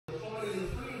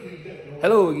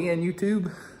Hello again,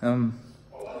 YouTube.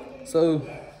 So,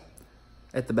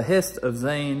 at the behest of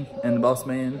Zane and the boss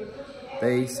man,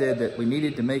 they said that we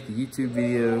needed to make a YouTube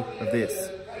video of this.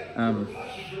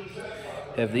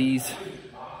 Have these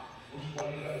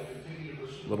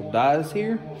little dies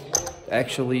here,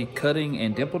 actually cutting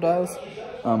and dimple dies.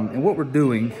 And what we're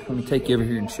doing, let me take you over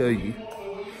here and show you,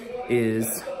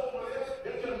 is,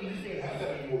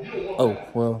 oh,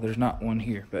 well, there's not one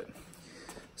here, but,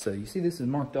 so you see this is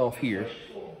marked off here.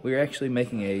 We're actually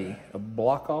making a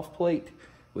block off plate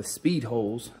with speed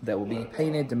holes that will be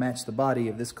painted to match the body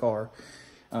of this car.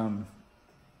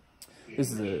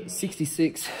 This is a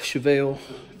 66 Chevelle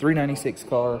 396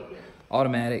 car,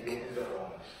 automatic.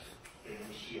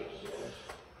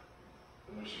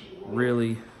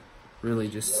 Really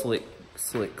just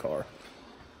slick car.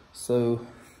 So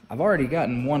I've already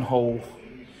gotten one hole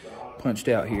punched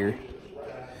out here.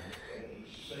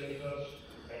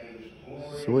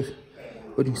 So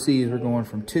what you see is we're going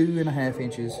from 2.5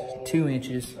 inches, 2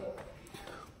 inches,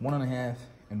 1.5,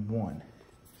 and 1.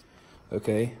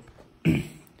 Okay.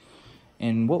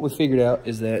 And what we figured out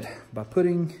is that by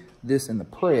putting this in the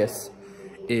press,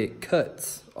 it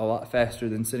cuts a lot faster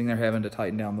than sitting there having to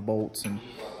tighten down the bolts and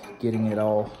getting it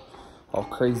all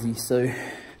crazy. So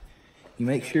you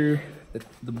make sure that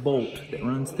the bolt that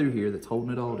runs through here that's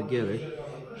holding it all together,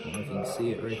 I don't know if you can see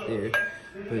it right there,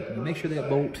 but you make sure that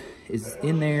bolt is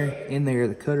in there,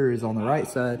 the cutter is on the right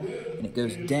side, and it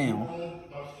goes down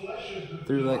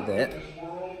through like that.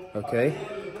 Okay,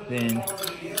 then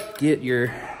get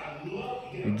your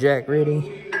jack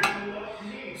ready,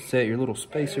 set your little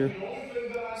spacer,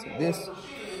 like this,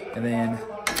 and then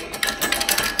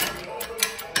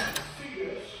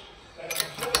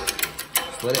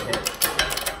just let it hit.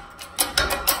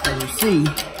 As you see,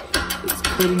 it's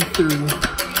cutting through,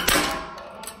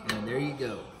 and there you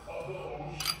go.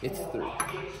 It's through.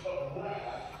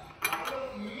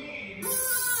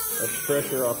 That's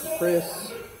pressure off the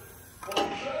press.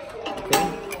 Okay.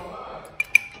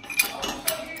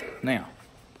 Now,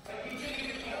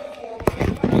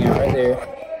 hang out right there.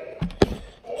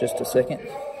 Just a second.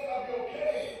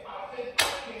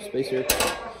 Spacer.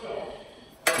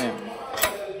 Now,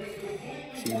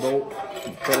 see your bolt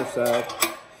on the cutter side.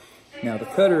 Now the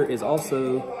cutter is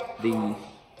also the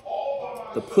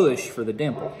push for the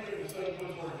dimple.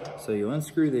 So you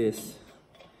unscrew this,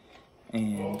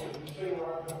 and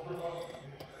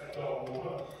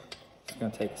it's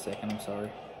gonna take a second, I'm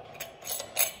sorry.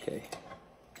 Okay.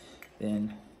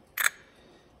 Then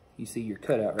you see your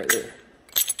cutout right there.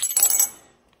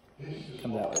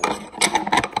 Comes out like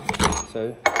that.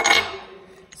 So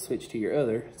switch to your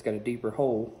other. It's got a deeper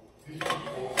hole.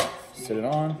 Set it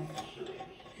on.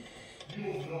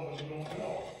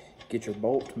 Get your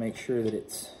bolt to make sure that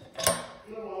it's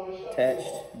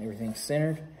attached and everything's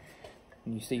centered.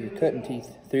 And you see your cutting teeth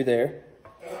through there.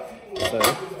 So,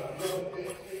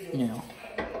 you know,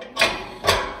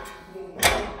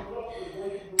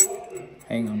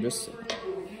 hang on just a second.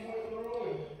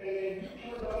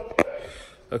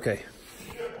 Okay,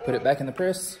 put it back in the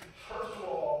press.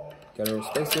 Got a little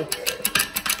spacer.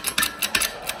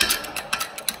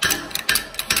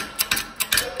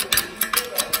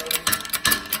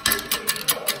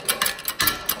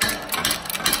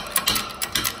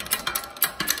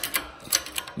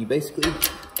 You basically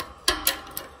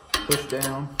push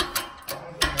down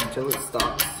until it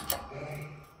stops.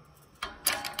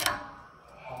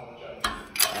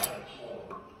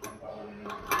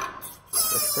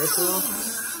 Let the pressure off.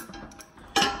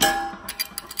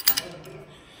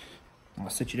 I'll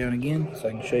sit you down again so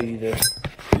I can show you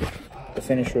the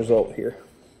finished result here.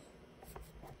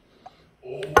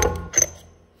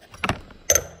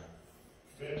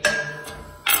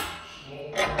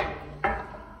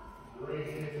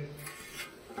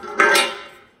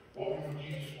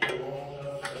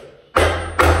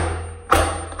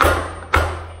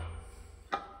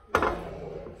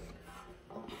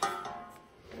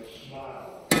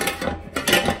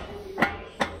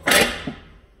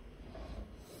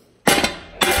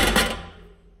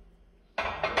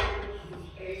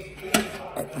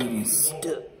 That thing is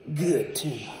stuck good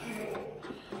too.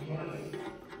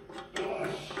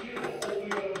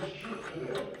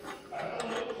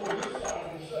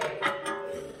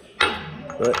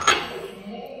 But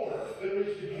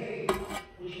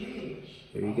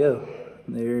there you go.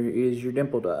 There is your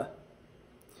dimple die.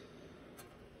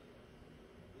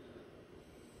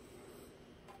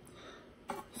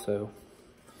 So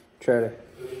try to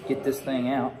get this thing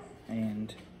out,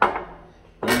 and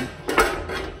then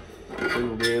we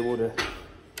will be able to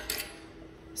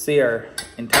see our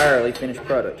entirely finished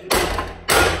product.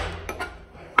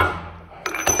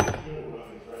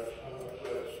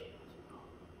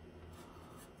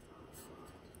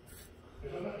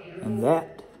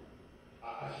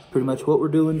 pretty much what we're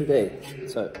doing today.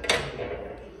 So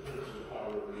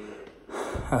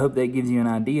I hope that gives you an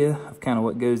idea of kind of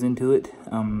what goes into it.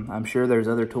 I'm sure there's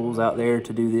other tools out there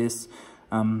to do this.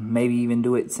 Maybe even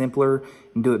do it simpler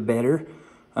and do it better.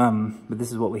 But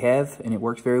this is what we have, and it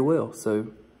works very well. So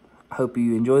I hope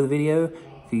you enjoy the video.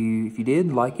 If you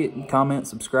did, like it, comment,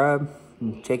 subscribe,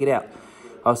 and check it out.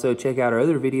 Also, check out our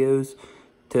other videos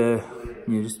to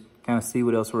just kind of see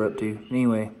what else we're up to.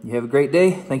 Anyway, you have a great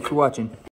day. Thanks for watching.